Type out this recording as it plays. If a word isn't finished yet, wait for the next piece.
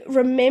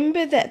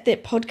remember that the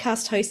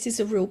podcast host is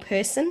a real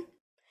person,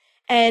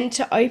 and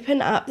to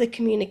open up the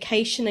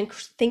communication and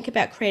think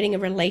about creating a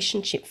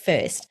relationship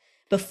first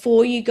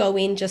before you go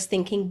in just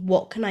thinking,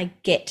 what can I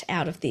get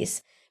out of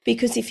this?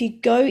 Because if you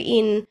go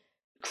in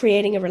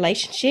creating a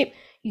relationship,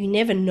 you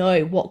never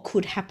know what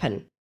could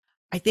happen.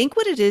 I think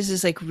what it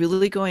is like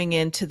really going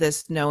into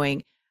this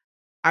knowing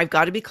I've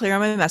got to be clear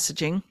on my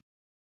messaging.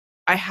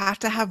 I have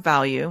to have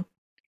value.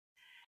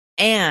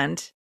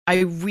 And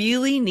I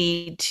really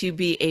need to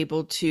be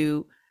able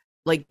to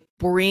like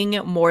bring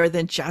more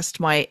than just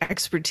my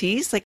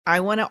expertise. Like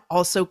I want to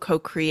also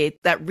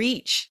co-create that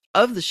reach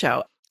of the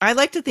show. I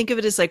like to think of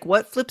it as like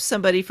what flips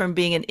somebody from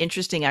being an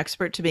interesting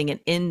expert to being an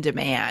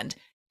in-demand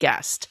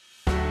guest.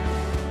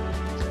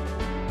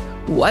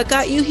 What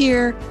got you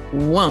here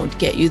won't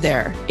get you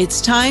there.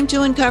 It's time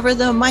to uncover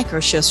the micro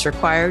shifts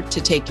required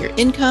to take your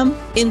income,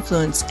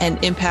 influence,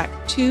 and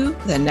impact to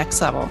the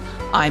next level.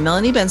 I'm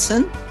Melanie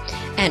Benson.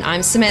 And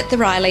I'm Samantha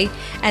Riley,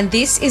 and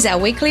this is our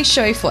weekly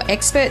show for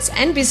experts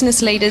and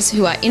business leaders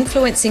who are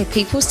influencing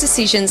people's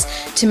decisions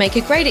to make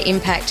a greater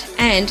impact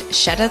and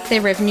shatter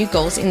their revenue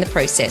goals in the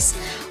process.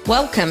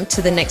 Welcome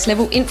to the Next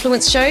Level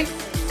Influence Show.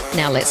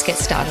 Now let's get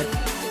started.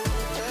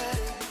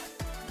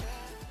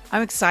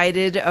 I'm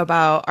excited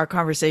about our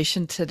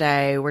conversation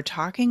today. We're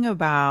talking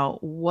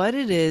about what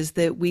it is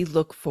that we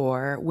look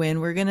for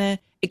when we're going to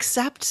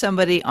accept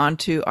somebody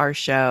onto our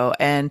show.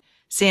 And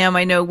Sam,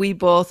 I know we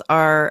both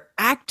are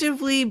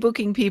actively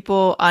booking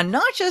people on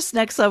not just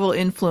Next Level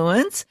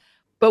Influence,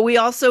 but we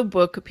also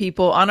book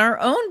people on our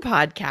own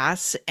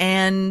podcasts.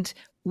 And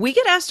we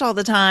get asked all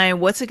the time,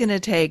 what's it going to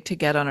take to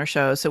get on our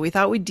show? So we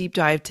thought we'd deep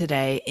dive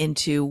today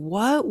into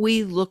what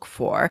we look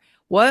for.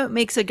 What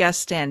makes a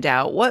guest stand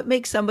out? What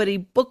makes somebody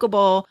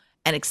bookable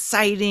and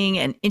exciting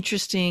and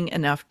interesting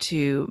enough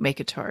to make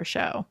it to our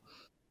show?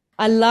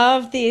 I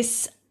love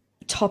this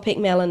topic,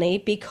 Melanie,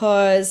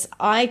 because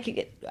I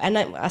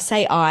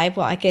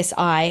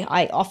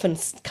often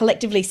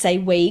collectively say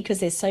we because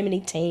there's so many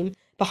team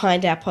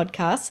behind our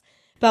podcast,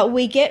 but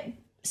we get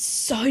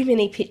so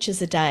many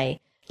pitches a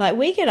day. Like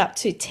we get up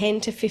to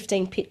 10 to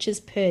 15 pitches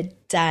per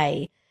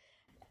day.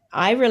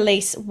 I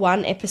release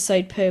one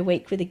episode per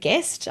week with a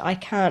guest. I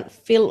can't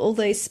fill all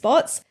those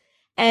spots.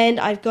 And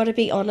I've got to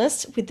be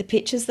honest, with the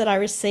pitches that I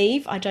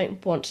receive, I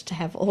don't want to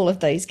have all of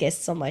those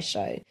guests on my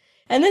show.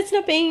 And that's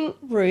not being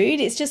rude.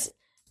 It's just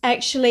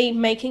actually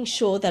making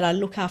sure that I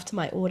look after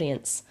my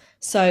audience.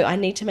 So I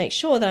need to make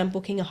sure that I'm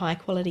booking a high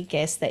quality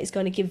guest that is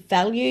going to give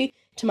value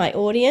to my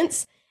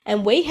audience.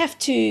 And we have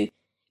to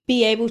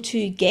be able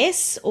to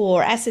guess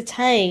or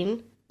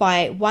ascertain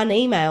by one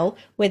email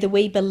whether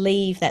we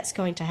believe that's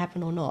going to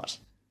happen or not.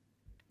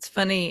 It's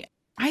funny.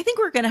 I think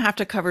we're going to have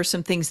to cover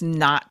some things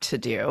not to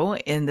do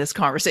in this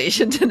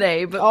conversation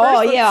today. But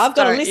I've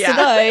got a list of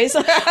those.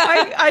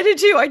 I did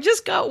too. I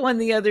just got one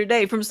the other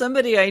day from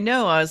somebody I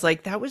know. I was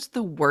like, that was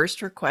the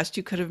worst request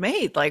you could have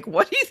made. Like,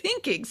 what are you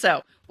thinking?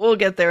 So we'll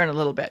get there in a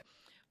little bit.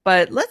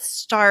 But let's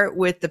start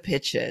with the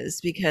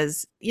pitches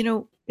because,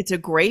 it's a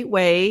great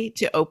way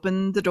to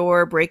open the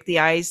door, break the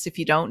ice if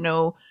you don't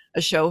know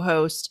a show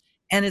host.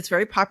 And it's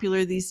very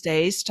popular these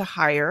days to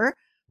hire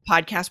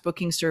podcast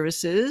booking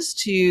services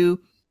to,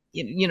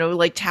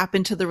 like tap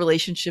into the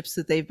relationships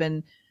that they've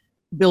been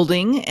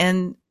building.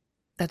 And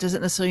that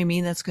doesn't necessarily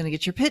mean that's going to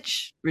get your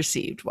pitch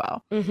received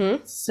well.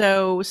 Mm-hmm.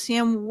 So,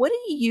 Sam, what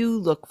do you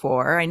look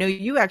for? I know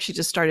you actually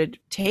just started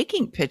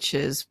taking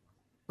pitches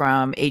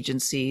from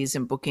agencies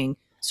and booking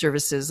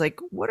services. Like,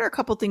 what are a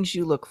couple things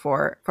you look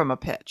for from a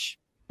pitch?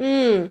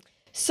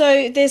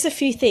 So there's a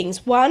few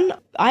things. One,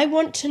 I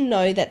want to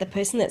know that the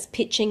person that's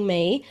pitching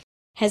me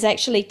has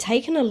actually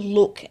taken a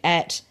look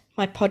at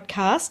my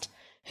podcast,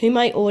 who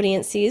my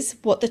audience is,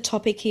 what the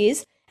topic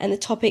is, and the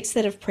topics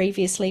that have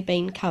previously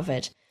been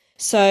covered.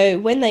 So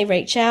when they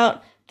reach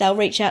out, they'll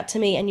reach out to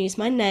me and use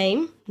my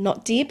name,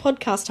 not dear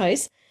podcast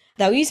host.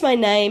 They'll use my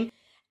name.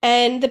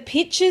 And the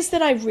pitches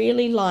that I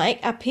really like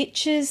are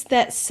pitches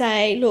that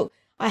say, look,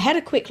 I had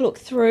a quick look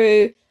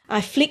through, I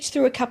flicked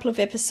through a couple of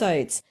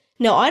episodes.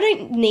 Now, I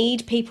don't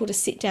need people to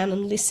sit down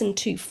and listen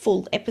to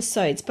full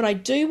episodes, but I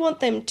do want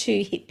them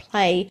to hit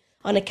play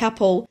on a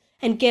couple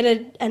and get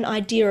an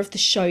idea of the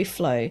show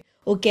flow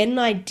or get an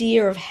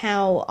idea of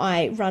how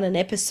I run an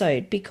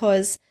episode,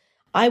 because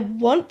I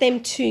want them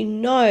to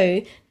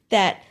know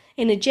that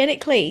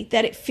energetically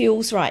that it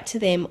feels right to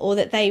them, or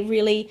that they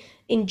really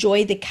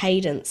enjoy the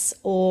cadence,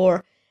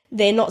 or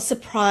they're not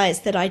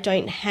surprised that I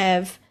don't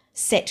have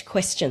set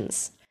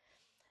questions.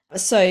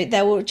 So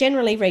they will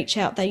generally reach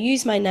out, they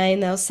use my name,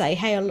 they'll say,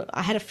 hey,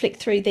 I had a flick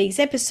through these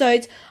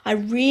episodes, I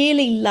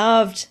really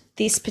loved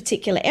this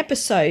particular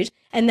episode,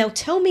 and they'll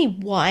tell me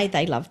why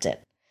they loved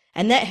it.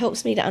 And that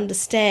helps me to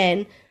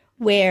understand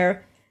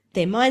where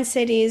their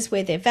mindset is,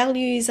 where their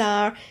values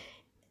are.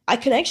 I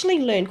can actually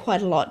learn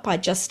quite a lot by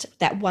just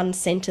that one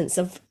sentence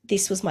of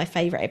this was my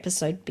favorite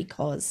episode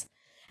because.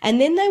 And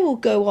then they will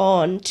go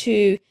on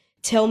to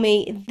tell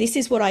me this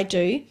is what I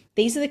do,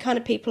 these are the kind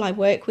of people I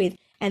work with,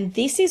 and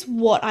this is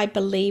what I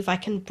believe I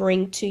can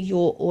bring to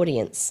your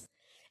audience.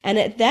 And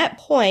at that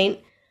point,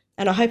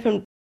 and I hope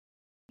I'm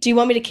Do you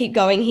want me to keep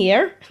going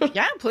here?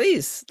 Yeah,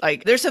 please.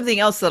 Like, there's something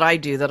else that I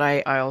do that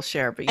I'll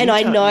share. But And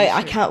I know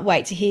I can't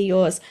wait to hear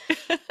yours.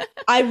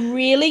 I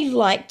really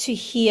like to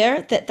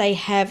hear that they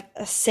have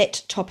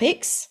set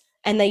topics,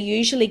 and they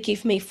usually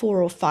give me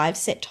 4 or 5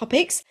 set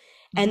topics,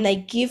 and they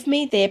give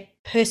me their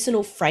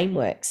personal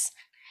frameworks.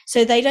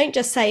 So they don't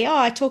just say, oh,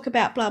 I talk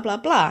about blah, blah,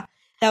 blah.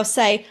 They'll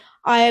say,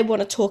 I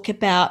want to talk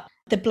about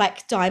the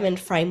Black Diamond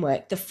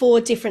framework, the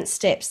 4 different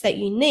steps that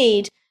you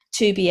need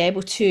to be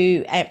able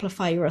to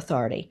amplify your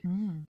authority.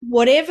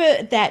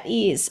 Whatever that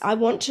is, I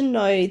want to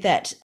know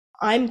that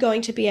I'm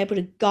going to be able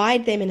to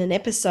guide them in an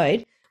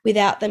episode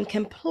without them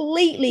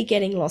completely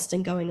getting lost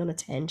and going on a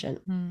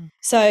tangent.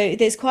 So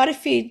there's quite a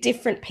few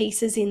different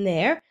pieces in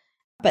there,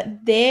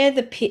 but they're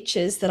the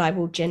pitches that I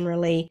will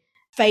generally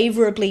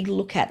favorably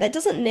look at. That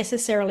doesn't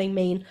necessarily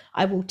mean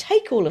I will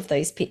take all of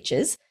those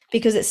pitches,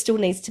 because it still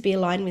needs to be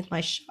aligned with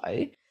my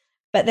show.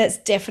 But that's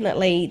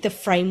definitely the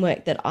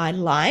framework that I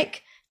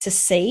like to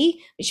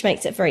see, which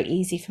makes it very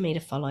easy for me to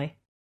follow.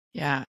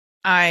 Yeah,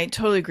 I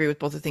totally agree with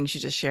both the things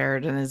you just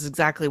shared, and is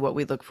exactly what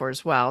we look for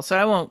as well. So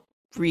I won't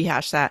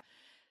rehash that.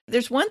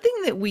 There's one thing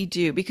that we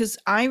do, because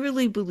I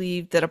really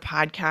believe that a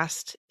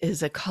podcast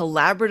is a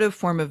collaborative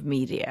form of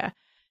media.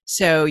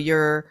 So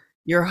your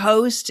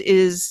host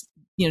is,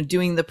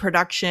 doing the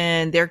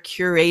production, they're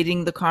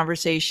curating the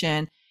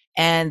conversation,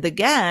 and the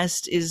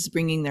guest is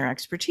bringing their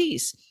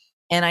expertise.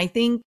 And I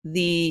think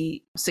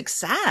the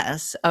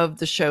success of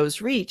the show's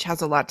reach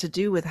has a lot to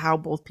do with how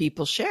both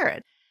people share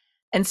it.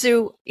 And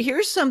so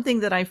here's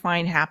something that I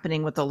find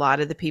happening with a lot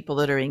of the people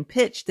that are being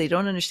pitched. They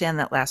don't understand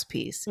that last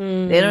piece.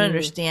 They don't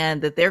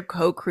understand that they're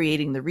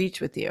co-creating the reach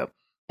with you.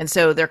 And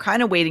so they're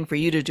kind of waiting for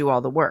you to do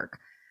all the work.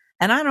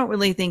 And I don't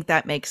really think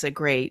that makes a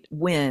great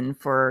win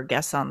for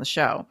guests on the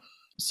show.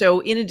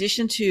 So in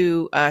addition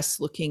to us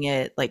looking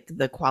at like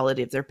the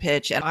quality of their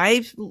pitch, and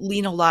I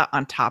lean a lot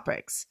on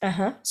topics.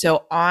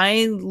 So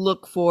I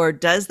look for,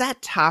 does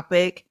that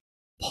topic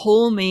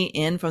pull me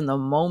in from the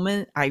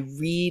moment I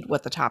read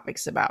what the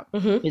topic's about?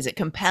 Is it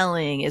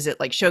compelling? Is it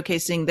like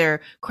showcasing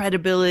their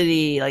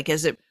credibility? Like,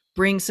 is it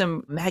bring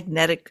some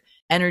magnetic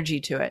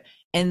energy to it?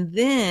 And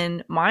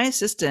then my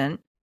assistant,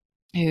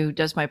 who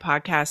does my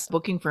podcast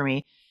booking for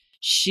me,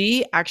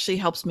 she actually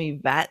helps me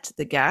vet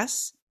the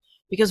guests,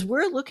 because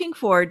we're looking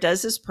for,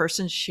 does this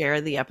person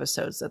share the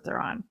episodes that they're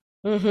on?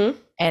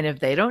 And if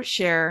they don't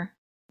share,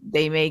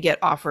 they may get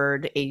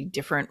offered a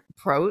different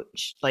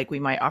approach. Like, we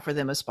might offer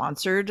them a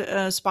sponsored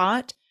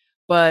spot.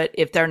 But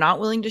if they're not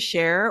willing to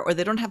share, or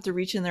they don't have the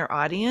reach in their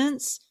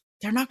audience,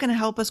 they're not going to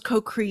help us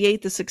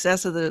co-create the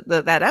success of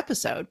that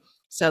episode.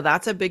 So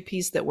that's a big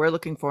piece that we're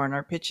looking for in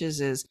our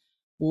pitches, is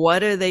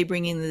what are they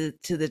bringing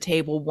to the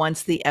table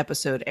once the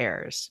episode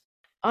airs?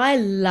 I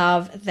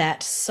love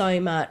that so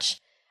much.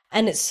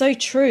 And it's so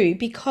true,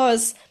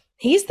 because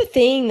here's the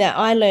thing that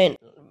I learned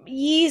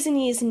years and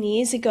years and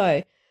years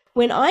ago.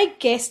 When I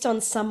guest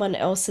on someone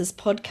else's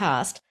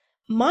podcast,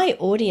 my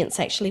audience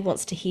actually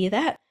wants to hear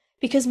that,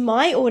 because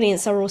my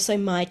audience are also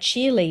my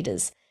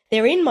cheerleaders.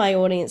 They're in my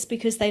audience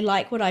because they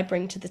like what I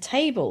bring to the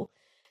table.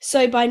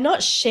 So by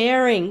not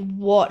sharing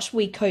what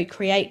we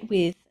co-create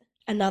with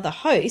another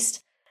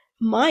host,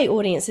 my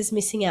audience is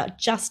missing out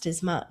just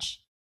as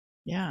much.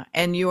 Yeah.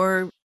 And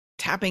you're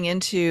tapping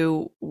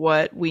into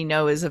what we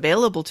know is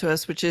available to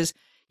us, which is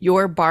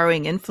you're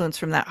borrowing influence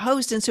from that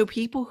host. And so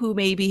people who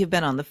maybe have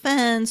been on the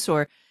fence,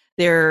 or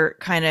they're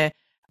kind of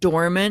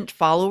dormant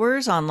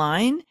followers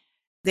online,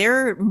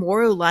 they're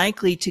more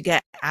likely to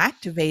get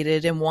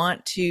activated and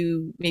want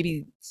to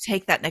maybe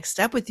take that next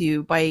step with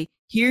you by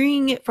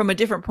hearing it from a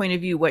different point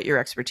of view what your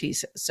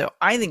expertise is. So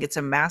I think it's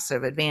a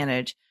massive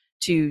advantage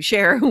to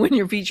share when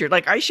you're featured.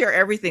 Like, I share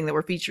everything that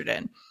we're featured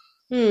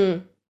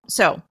in.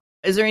 So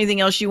is there anything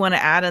else you want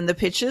to add on the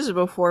pitches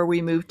before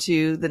we move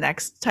to the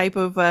next type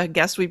of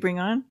guest we bring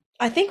on?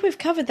 I think we've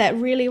covered that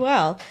really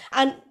well.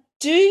 And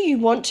do you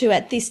want to,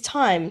 at this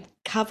time,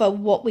 cover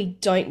what we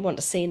don't want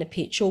to see in a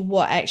pitch, or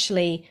what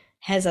actually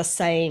has us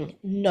saying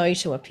no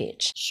to a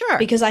pitch? Sure.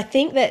 Because I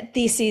think that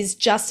this is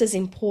just as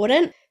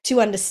important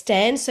to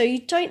understand, so you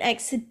don't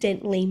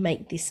accidentally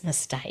make this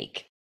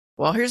mistake.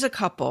 Well, here's a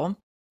couple.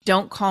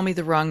 Don't call me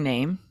the wrong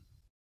name,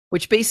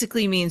 which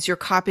basically means you're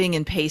copying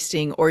and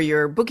pasting, or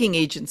your booking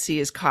agency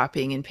is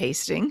copying and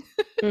pasting.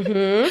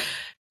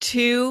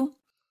 2,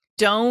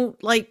 don't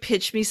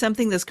pitch me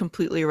something that's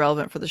completely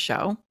irrelevant for the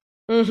show.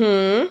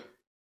 I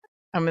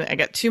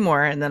got 2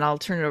 more, and then I'll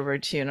turn it over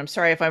to you. And I'm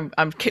sorry if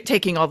I'm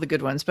taking all the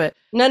good ones, but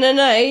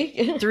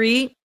No.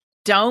 3,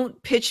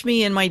 don't pitch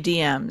me in my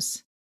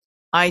DMs.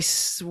 I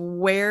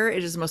swear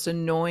it is the most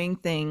annoying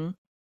thing,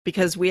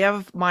 because we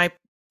have my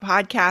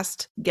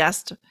podcast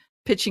guest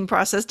pitching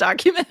process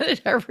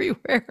documented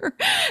everywhere. And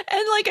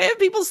I have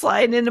people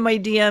sliding into my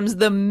DMs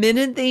the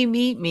minute they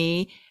meet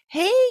me.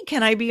 Hey,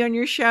 can I be on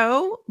your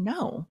show?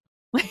 No,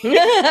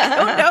 I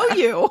don't know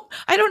you.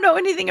 I don't know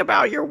anything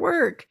about your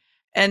work.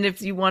 And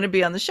if you want to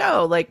be on the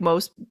show,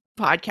 most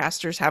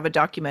podcasters have a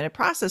documented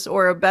process,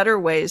 or a better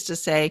way is to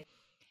say,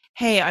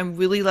 hey, I'm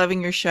really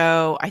loving your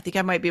show. I think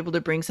I might be able to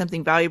bring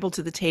something valuable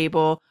to the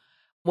table.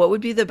 what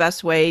would be the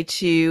best way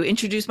to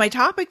introduce my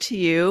topic to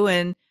you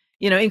and,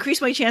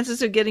 increase my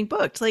chances of getting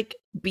booked? Like,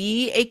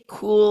 be a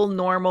cool,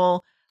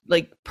 normal,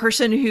 like,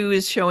 person who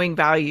is showing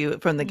value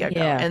from the get-go.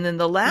 Yeah. And then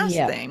the last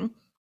thing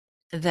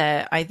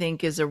that I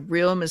think is a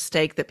real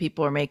mistake that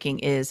people are making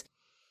is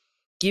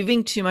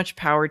giving too much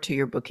power to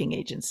your booking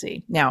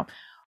agency. Now,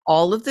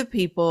 all of the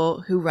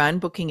people who run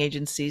booking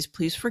agencies,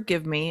 please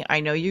forgive me. I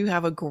know you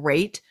have a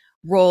great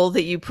role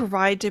that you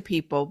provide to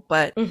people,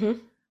 but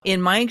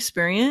in my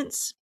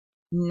experience,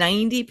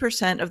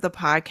 90% of the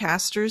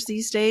podcasters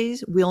these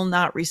days will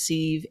not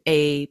receive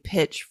a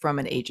pitch from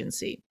an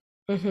agency.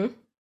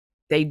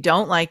 They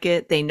don't like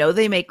it. They know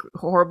they make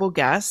horrible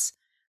guests.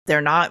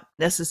 They're not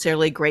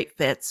necessarily great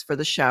fits for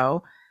the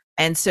show.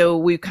 And so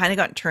we've kind of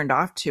gotten turned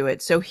off to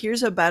it. So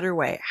here's a better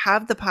way.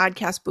 Have the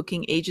podcast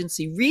booking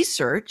agency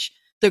research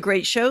the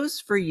great shows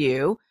for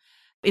you.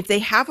 If they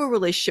have a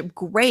relationship,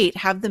 great.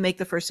 Have them make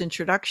the first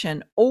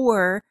introduction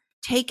or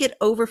take it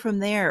over from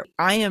there.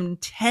 I am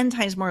 10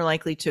 times more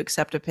likely to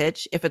accept a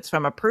pitch if it's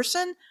from a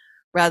person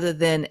rather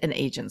than an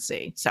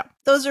agency. So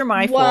those are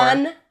my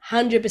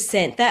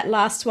 100%. That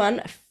last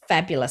one,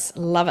 fabulous.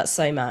 Love it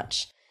so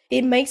much.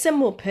 It makes it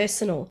more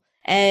personal.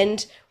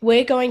 And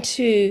we're going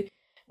to,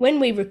 when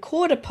we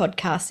record a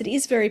podcast, it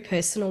is very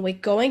personal. We're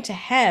going to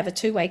have a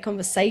two-way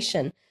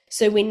conversation.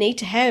 So we need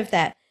to have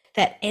that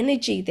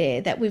energy there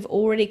that we've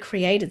already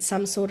created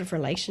some sort of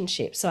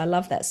relationship. So I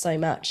love that so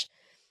much.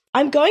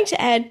 I'm going to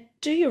add,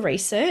 do your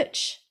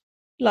research.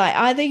 Like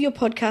either your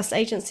podcast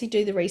agency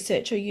do the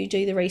research or you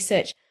do the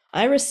research.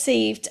 I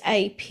received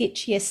a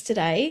pitch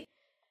yesterday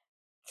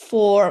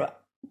for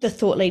the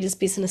Thought Leaders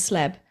Business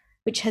Lab,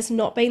 which has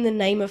not been the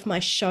name of my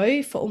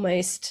show for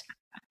almost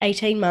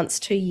 18 months,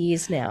 2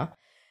 years now.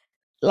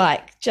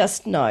 Like,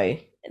 just no.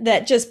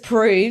 That just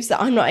proves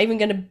that I'm not even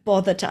going to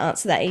bother to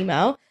answer that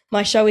email.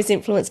 My show is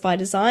Influenced by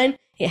Design.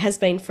 It has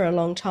been for a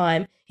long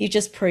time. You've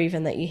just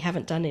proven that you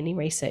haven't done any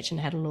research and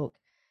had a look.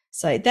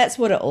 So that's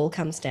what it all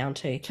comes down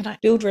to.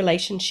 Build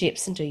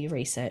relationships and do your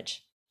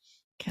research.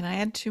 Can I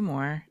add two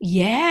more?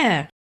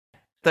 Yeah.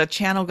 The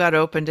channel got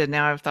opened and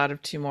now I've thought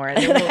of two more.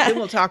 And then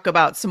we'll talk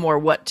about some more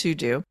what to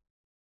do.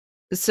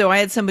 So I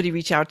had somebody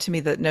reach out to me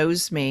that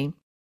knows me.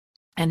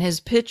 And his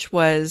pitch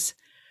was,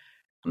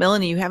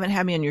 Melanie, you haven't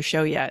had me on your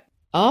show yet.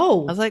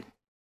 Oh. I was like,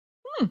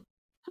 that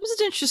was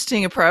an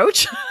interesting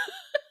approach.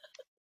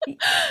 And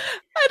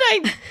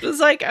I was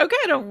like, okay,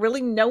 I don't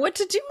really know what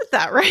to do with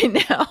that right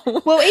now.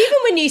 Well, even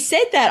when you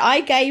said that,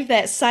 I gave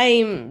that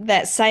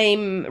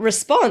same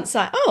response.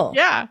 Like, oh.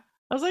 Yeah.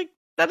 I was like,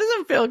 that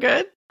doesn't feel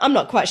good. I'm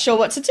not quite sure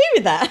what to do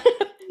with that.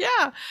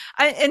 Yeah.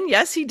 And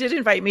yes, he did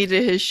invite me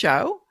to his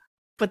show,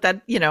 but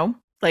that,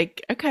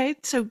 like, okay,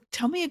 so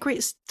tell me a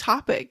great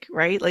topic,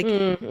 right? Like,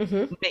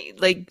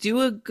 like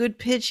do a good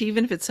pitch,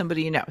 even if it's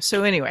somebody you know.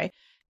 So anyway,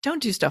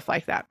 don't do stuff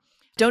like that.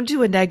 Don't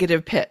do a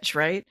negative pitch,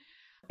 right?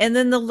 And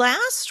then the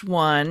last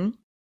one,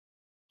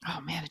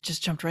 oh man, it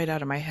just jumped right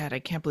out of my head. I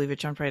can't believe it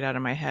jumped right out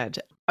of my head.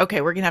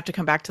 Okay, we're going to have to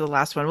come back to the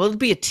last one. Well, it'll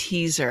be a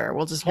teaser.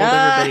 We'll just hold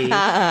everybody.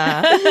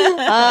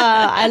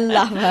 I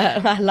love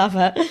it. I love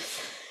it.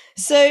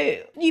 So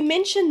you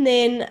mentioned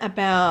then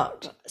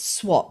about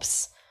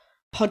swaps,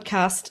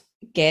 podcast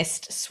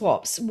guest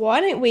swaps.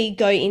 Why don't we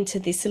go into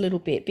this a little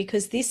bit?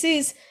 Because this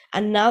is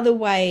another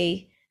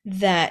way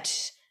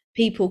that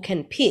people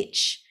can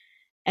pitch.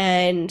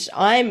 And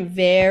I'm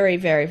very,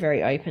 very,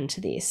 very open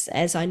to this,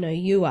 as I know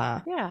you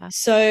are. Yeah.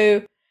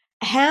 So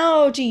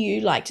how do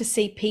you like to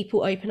see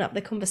people open up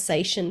the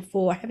conversation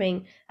for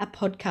having a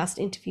podcast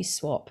interview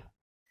swap?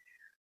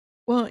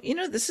 Well,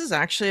 this is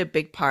actually a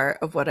big part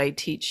of what I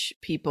teach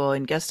people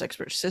in Guest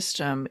Expert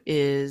System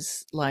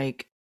is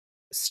like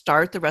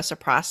start the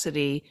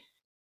reciprocity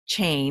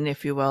chain,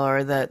 if you will,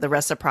 or the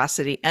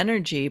reciprocity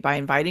energy by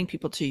inviting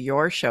people to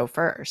your show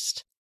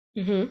first.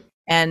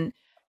 And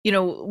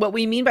what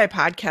we mean by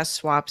podcast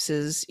swaps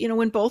is,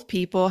 when both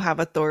people have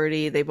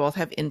authority, they both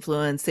have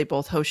influence, they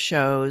both host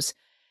shows.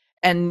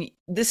 And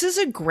this is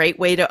a great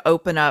way to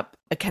open up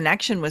a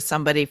connection with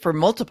somebody for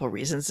multiple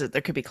reasons.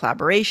 There could be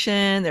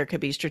collaboration, there could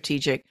be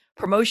strategic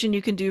promotion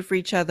you can do for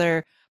each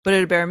other, but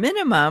at a bare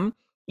minimum,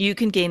 you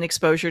can gain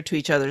exposure to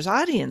each other's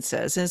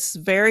audiences. And it's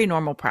very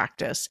normal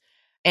practice.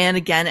 And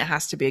again, it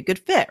has to be a good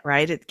fit,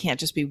 right? It can't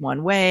just be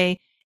one way.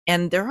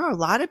 And there are a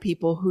lot of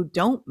people who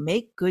don't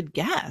make good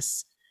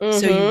guests.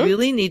 So you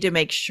really need to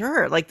make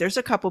sure, like there's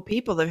a couple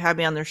people that have had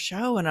me on their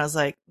show and I was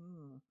like,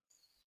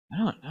 I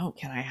don't know,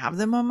 can I have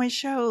them on my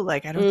show?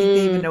 Like, I don't think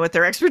they even know what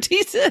their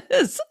expertise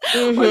is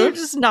or they're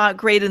just not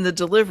great in the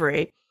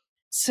delivery.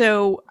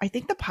 So I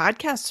think the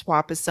podcast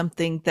swap is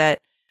something that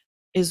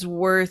is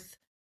worth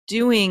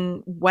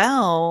doing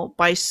well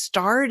by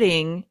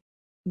starting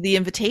the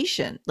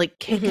invitation, like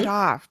kick it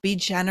off, be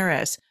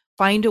generous,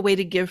 find a way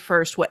to give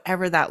first,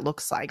 whatever that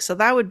looks like. So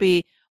that would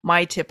be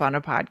my tip on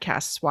a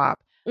podcast swap.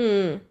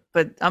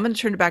 But I'm going to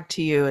turn it back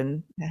to you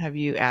and have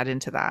you add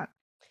into that.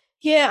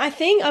 Yeah, I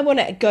think I want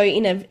to go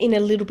in a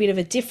little bit of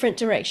a different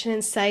direction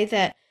and say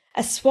that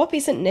a swap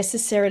isn't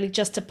necessarily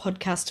just a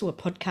podcast to a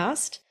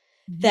podcast,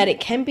 that it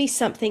can be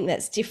something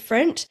that's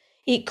different.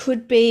 It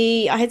could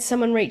be, I had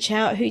someone reach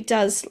out who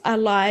does a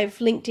live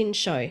LinkedIn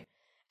show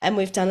and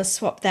we've done a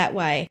swap that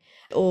way.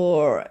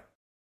 Or,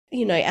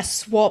 you know, a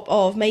swap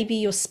of maybe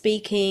you're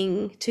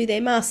speaking to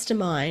their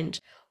mastermind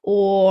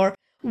or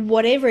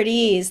whatever it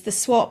is. The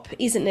swap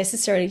isn't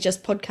necessarily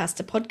just podcast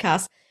to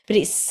podcast, but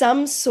it's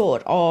some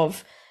sort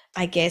of,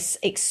 I guess,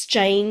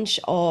 exchange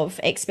of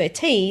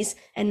expertise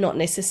and not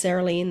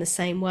necessarily in the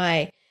same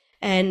way.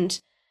 And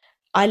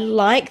I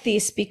like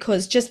this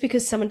because just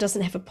because someone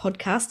doesn't have a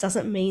podcast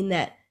doesn't mean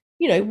that,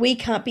 you know, we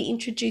can't be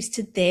introduced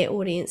to their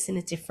audience in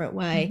a different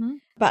way. Mm-hmm.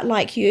 But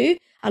like you,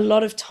 a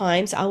lot of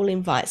times I will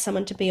invite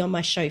someone to be on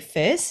my show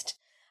first.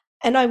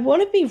 And I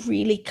want to be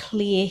really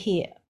clear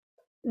here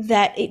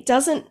that it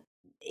doesn't,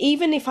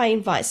 even if I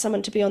invite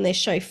someone to be on their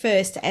show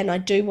first and I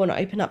do want to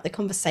open up the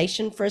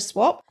conversation for a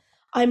swap,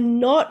 I'm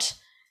not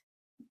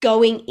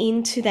going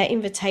into that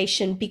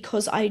invitation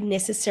because I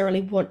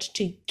necessarily want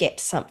to get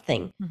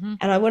something. Mm-hmm.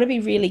 And I want to be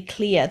really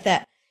clear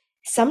that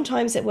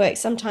sometimes it works,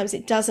 sometimes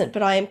it doesn't,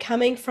 but I am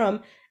coming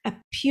from a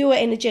pure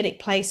energetic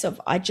place of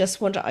I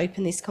just want to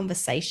open this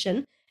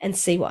conversation and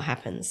see what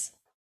happens.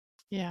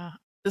 Yeah.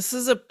 This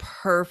is a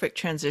perfect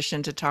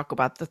transition to talk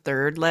about the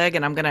third leg,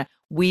 and I'm going to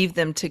weave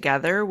them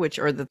together,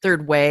 or the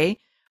third way,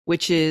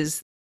 which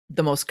is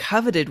the most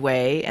coveted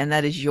way, and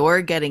that is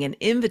you're getting an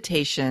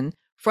invitation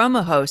from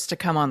a host to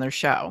come on their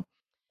show.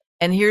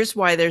 And here's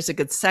why there's a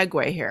good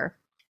segue here.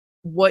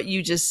 What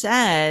you just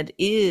said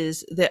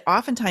is that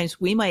oftentimes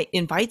we might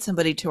invite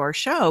somebody to our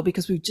show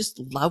because we just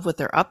love what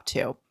they're up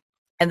to.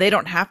 And they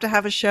don't have to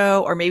have a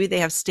show, or maybe they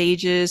have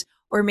stages,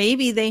 or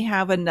maybe they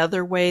have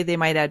another way they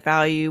might add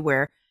value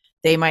where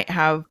they might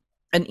have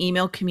an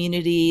email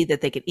community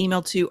that they could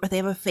email to, or they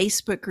have a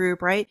Facebook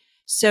group, right?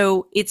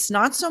 So it's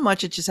not so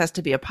much it just has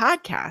to be a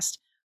podcast,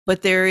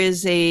 but there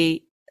is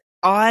a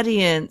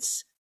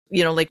audience,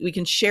 you know, like we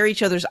can share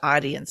each other's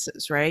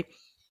audiences, right?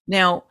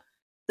 Now,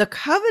 the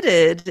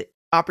coveted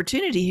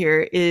opportunity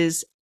here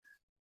is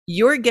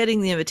you're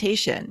getting the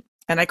invitation,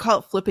 and I call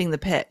it flipping the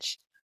pitch.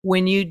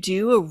 When you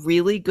do a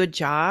really good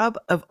job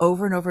of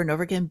over and over and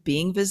over again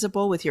being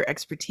visible with your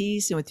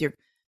expertise and with your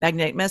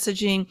magnetic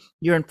messaging,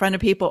 you're in front of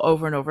people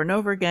over and over and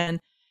over again,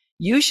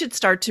 you should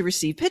start to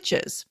receive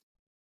pitches.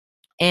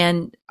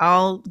 And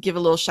I'll give a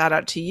little shout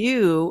out to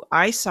you.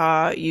 I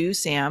saw you,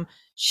 Sam,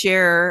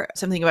 share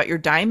something about your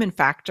diamond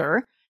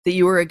factor, that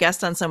you were a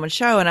guest on someone's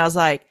show. And I was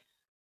like,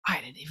 I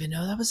didn't even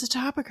know that was a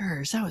topic of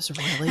hers. That was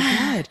really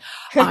good.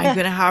 I'm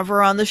going to have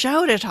her on the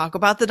show to talk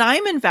about the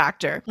diamond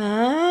factor.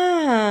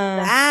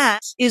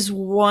 That is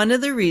one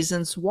of the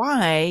reasons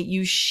why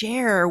you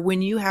share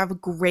when you have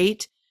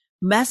great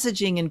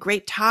messaging and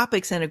great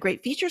topics and a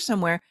great feature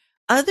somewhere.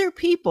 Other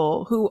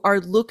people who are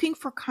looking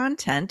for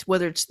content,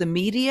 whether it's the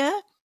media,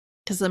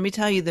 because let me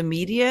tell you, the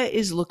media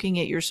is looking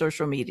at your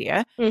social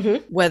media,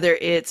 whether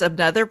it's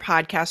another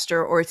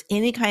podcaster or it's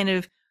any kind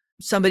of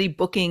somebody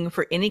booking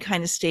for any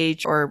kind of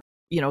stage or,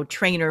 you know,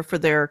 trainer for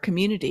their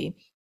community.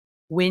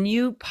 When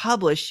you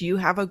publish, you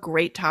have a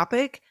great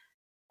topic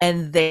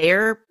and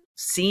they're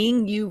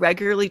seeing you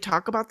regularly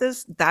talk about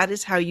this. That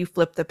is how you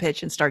flip the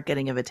pitch and start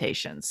getting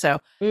invitations. So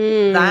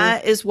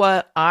that is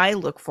what I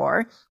look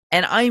for.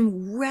 And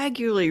I'm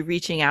regularly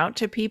reaching out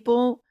to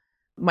people,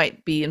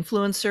 might be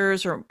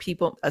influencers or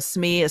people, a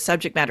SME, a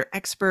subject matter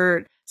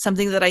expert,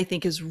 something that I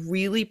think is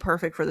really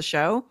perfect for the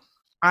show.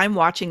 I'm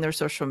watching their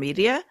social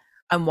media.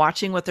 I'm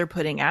watching what they're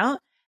putting out.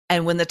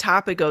 And when the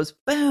topic goes,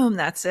 boom,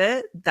 that's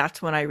it.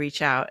 That's when I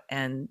reach out,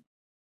 and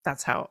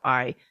that's how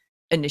I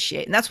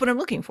initiate. And that's what I'm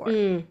looking for.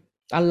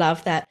 I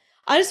love that.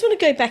 I just want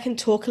to go back and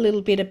talk a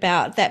little bit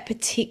about that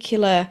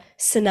particular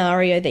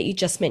scenario that you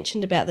just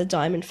mentioned about the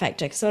diamond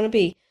factor, because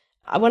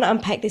I want to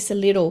unpack this a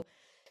little.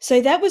 So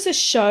that was a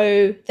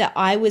show that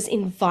I was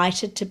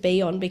invited to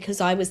be on because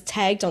I was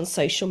tagged on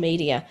social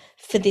media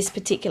for this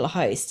particular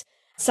host.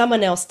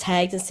 Someone else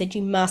tagged and said,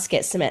 you must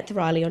get Samantha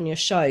Riley on your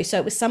show. So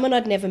it was someone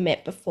I'd never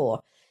met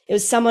before. It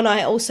was someone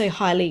I also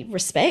highly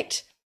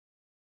respect.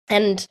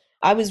 And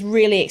I was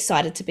really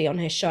excited to be on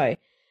her show.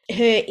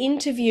 Her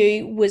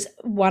interview was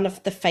one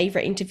of the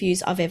favorite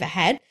interviews I've ever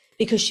had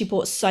because she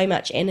brought so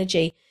much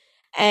energy.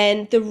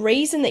 And the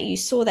reason that you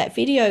saw that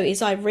video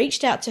is I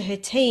reached out to her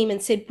team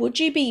and said, would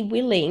you be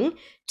willing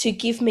to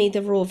give me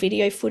the raw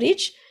video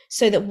footage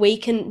so that we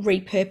can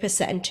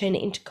repurpose it and turn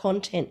it into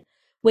content?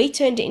 We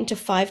turned it into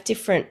 5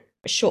 different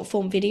short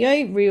form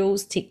video,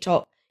 Reels,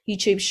 TikTok,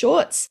 YouTube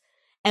Shorts.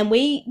 And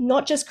we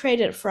not just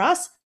created it for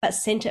us, but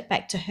sent it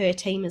back to her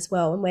team as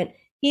well and went,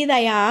 here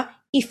they are.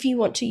 If you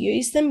want to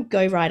use them,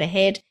 go right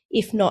ahead.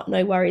 If not,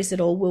 no worries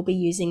at all. We'll be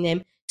using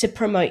them to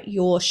promote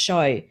your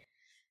show.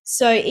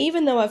 So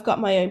even though I've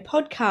got my own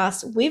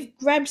podcast, we've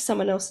grabbed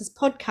someone else's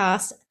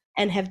podcast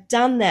and have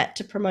done that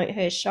to promote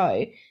her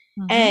show.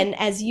 And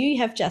as you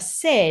have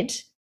just said,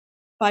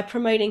 by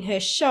promoting her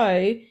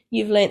show,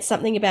 you've learnt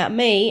something about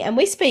me, and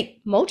we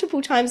speak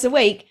multiple times a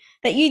week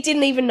that you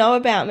didn't even know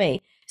about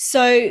me.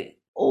 So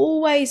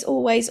always,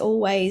 always,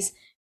 always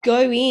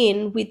go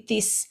in with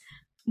this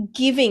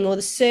giving or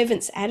the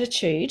servant's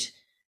attitude,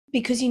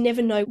 because you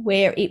never know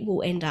where it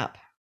will end up.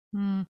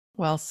 Well,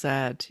 Well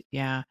said.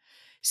 Yeah.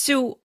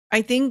 So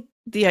I think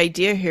the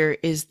idea here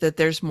is that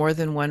there's more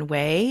than one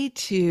way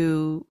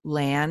to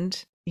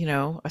land,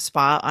 a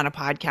spot on a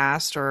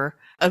podcast or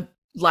a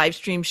live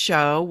stream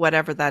show,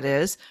 whatever that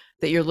is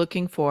that you're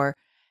looking for.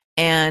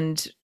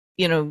 And,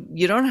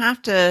 you don't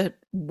have to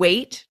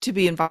wait to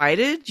be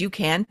invited. You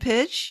can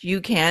pitch, you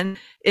can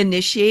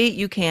initiate,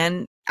 you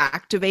can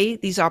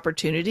activate these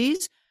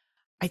opportunities.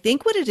 I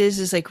think what it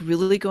is like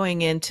really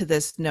going into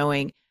this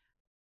knowing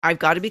I've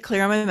got to be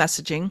clear on my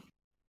messaging.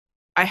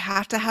 I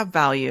have to have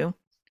value.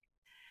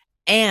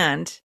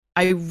 And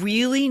I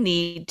really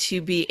need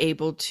to be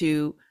able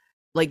to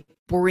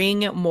bring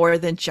more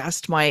than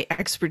just my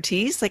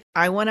expertise.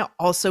 I want to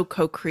also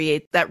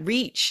co-create that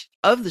reach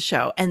of the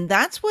show. And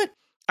that's what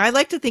I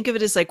like to think of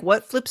it as,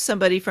 what flips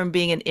somebody from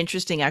being an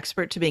interesting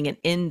expert to being an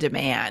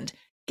in-demand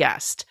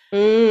guest.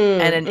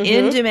 And an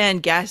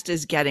in-demand guest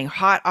is getting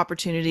hot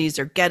opportunities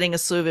or getting a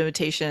slew of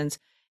invitations.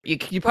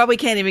 You probably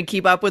can't even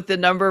keep up with the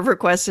number of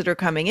requests that are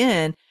coming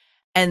in.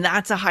 And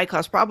that's a high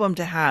cost problem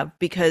to have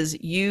because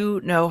you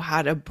know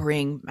how to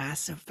bring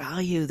massive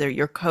value there.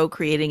 You're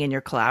co-creating and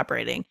you're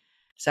collaborating.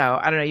 So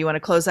I don't know. You want to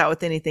close out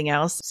with anything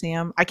else,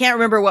 Sam? I can't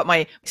remember what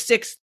my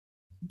 6th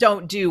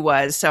don't do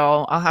was.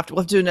 So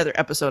we'll do another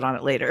episode on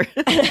it later.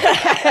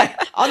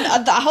 On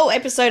the whole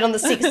episode on the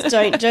 6th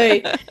don't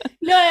do.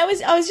 No, I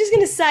was just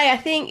going to say, I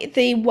think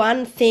the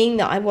one thing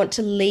that I want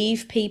to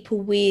leave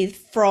people with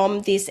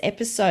from this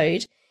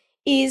episode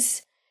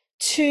is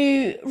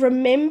to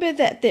remember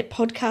that the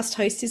podcast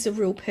host is a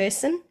real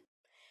person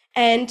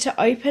and to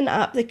open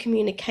up the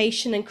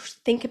communication and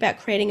think about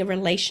creating a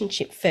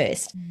relationship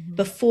first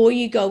before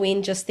you go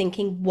in just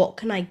thinking, what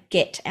can I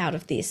get out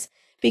of this?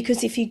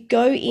 Because if you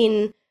go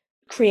in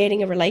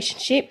creating a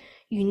relationship,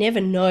 you never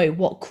know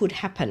what could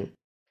happen.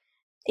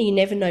 You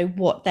never know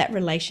what that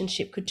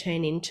relationship could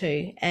turn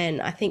into.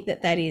 And I think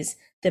that is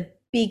the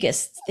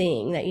biggest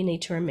thing that you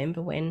need to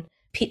remember when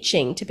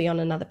pitching to be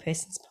on another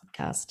person's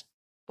podcast.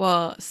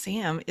 Well,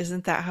 Sam,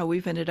 isn't that how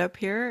we've ended up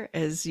here?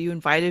 As you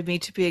invited me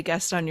to be a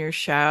guest on your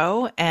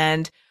show,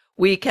 and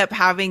we kept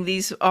having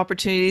these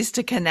opportunities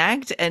to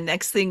connect. And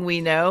next thing we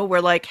know,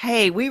 we're like,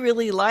 hey, we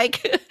really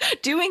like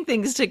doing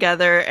things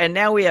together. And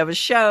now we have a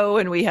show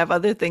and we have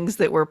other things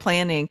that we're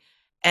planning.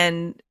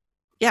 And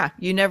yeah,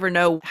 you never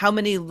know how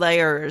many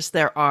layers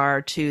there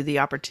are to the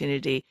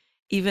opportunity,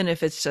 even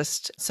if it's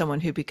just someone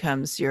who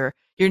becomes your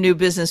new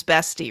business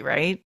bestie,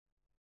 right?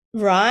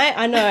 Right,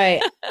 I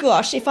know.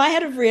 Gosh, if I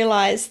had have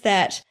realized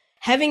that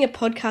having a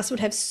podcast would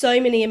have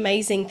so many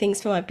amazing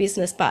things for my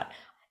business, but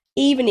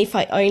even if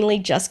I only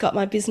just got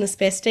my business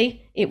bestie,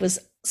 it was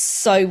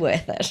so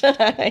worth it.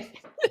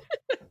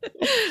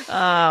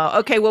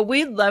 Okay, well,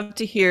 we'd love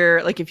to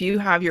hear, if you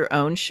have your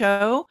own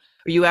show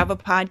or you have a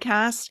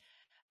podcast,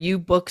 you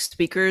book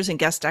speakers and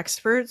guest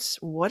experts,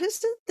 what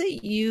is it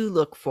that you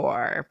look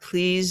for?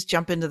 Please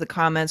jump into the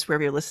comments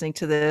wherever you're listening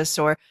to this,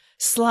 or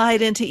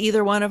slide into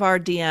either one of our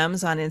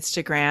DMs on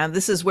Instagram.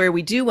 This is where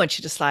we do want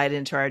you to slide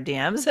into our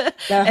DMs and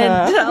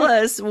tell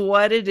us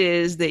what it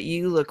is that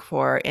you look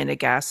for in a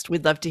guest.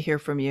 We'd love to hear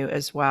from you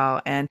as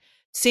well. And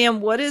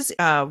Sam, what is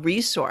a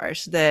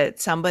resource that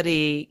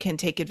somebody can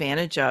take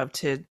advantage of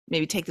to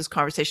maybe take this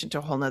conversation to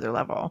a whole nother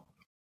level?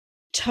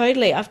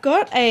 Totally. I've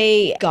got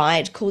a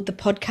guide called the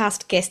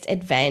Podcast Guest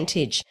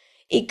Advantage.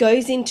 It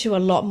goes into a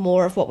lot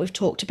more of what we've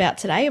talked about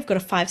today. I've got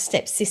a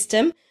 5-step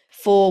system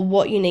for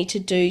what you need to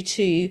do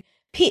to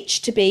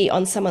pitch to be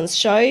on someone's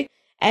show.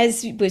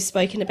 As we've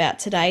spoken about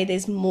today,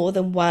 there's more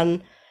than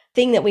one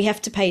thing that we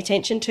have to pay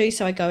attention to.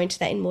 So I go into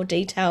that in more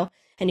detail,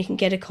 and you can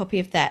get a copy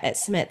of that at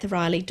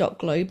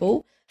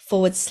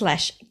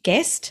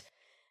samantharileigh.global/guest.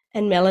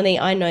 And Melanie,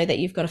 I know that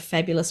you've got a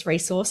fabulous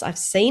resource. I've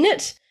seen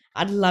it.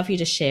 I'd love you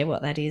to share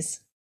what that is.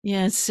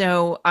 Yeah,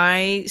 so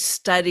I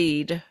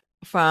studied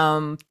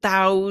from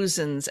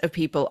thousands of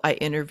people I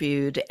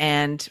interviewed,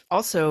 and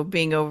also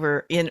being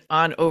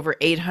on over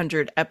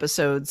 800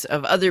 episodes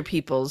of other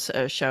people's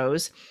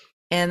shows.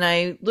 And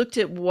I looked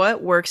at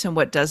what works and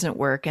what doesn't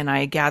work. And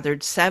I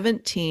gathered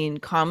 17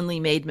 commonly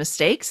made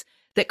mistakes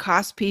that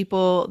cost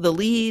people the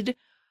lead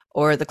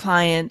or the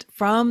client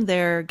from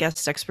their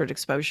guest expert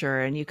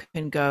exposure. And you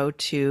can go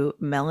to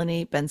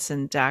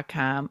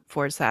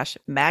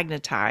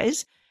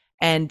melaniebenson.com/magnetize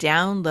and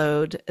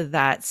download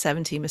that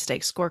 17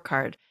 mistake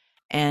scorecard.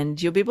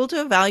 And you'll be able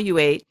to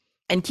evaluate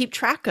and keep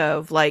track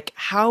of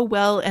how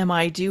well am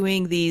I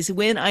doing these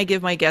when I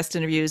give my guest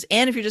interviews.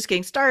 And if you're just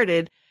getting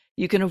started,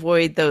 you can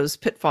avoid those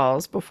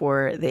pitfalls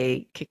before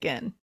they kick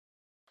in.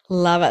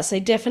 Love it. So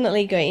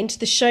definitely go into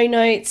the show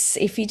notes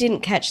if you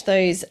didn't catch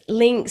those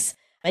links,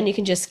 and you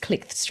can just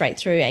click straight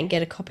through and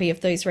get a copy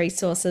of those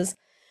resources.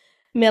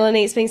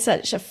 Melanie, it's been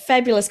such a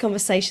fabulous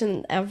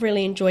conversation. I've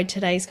really enjoyed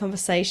today's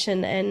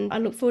conversation, and I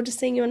look forward to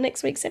seeing you on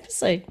next week's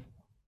episode.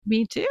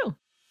 Me too.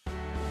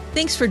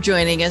 Thanks for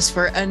joining us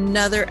for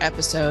another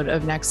episode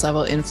of Next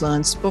Level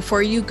Influence.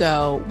 Before you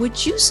go,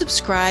 would you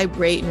subscribe,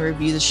 rate, and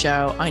review the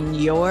show on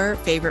your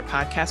favorite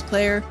podcast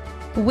player?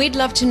 We'd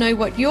love to know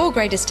what your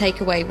greatest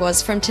takeaway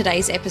was from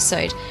today's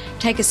episode.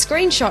 Take a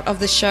screenshot of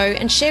the show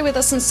and share with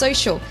us on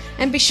social,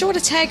 and be sure to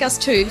tag us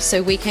too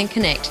so we can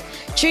connect.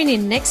 Tune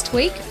in next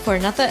week for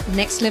another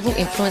Next Level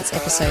Influence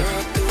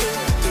episode.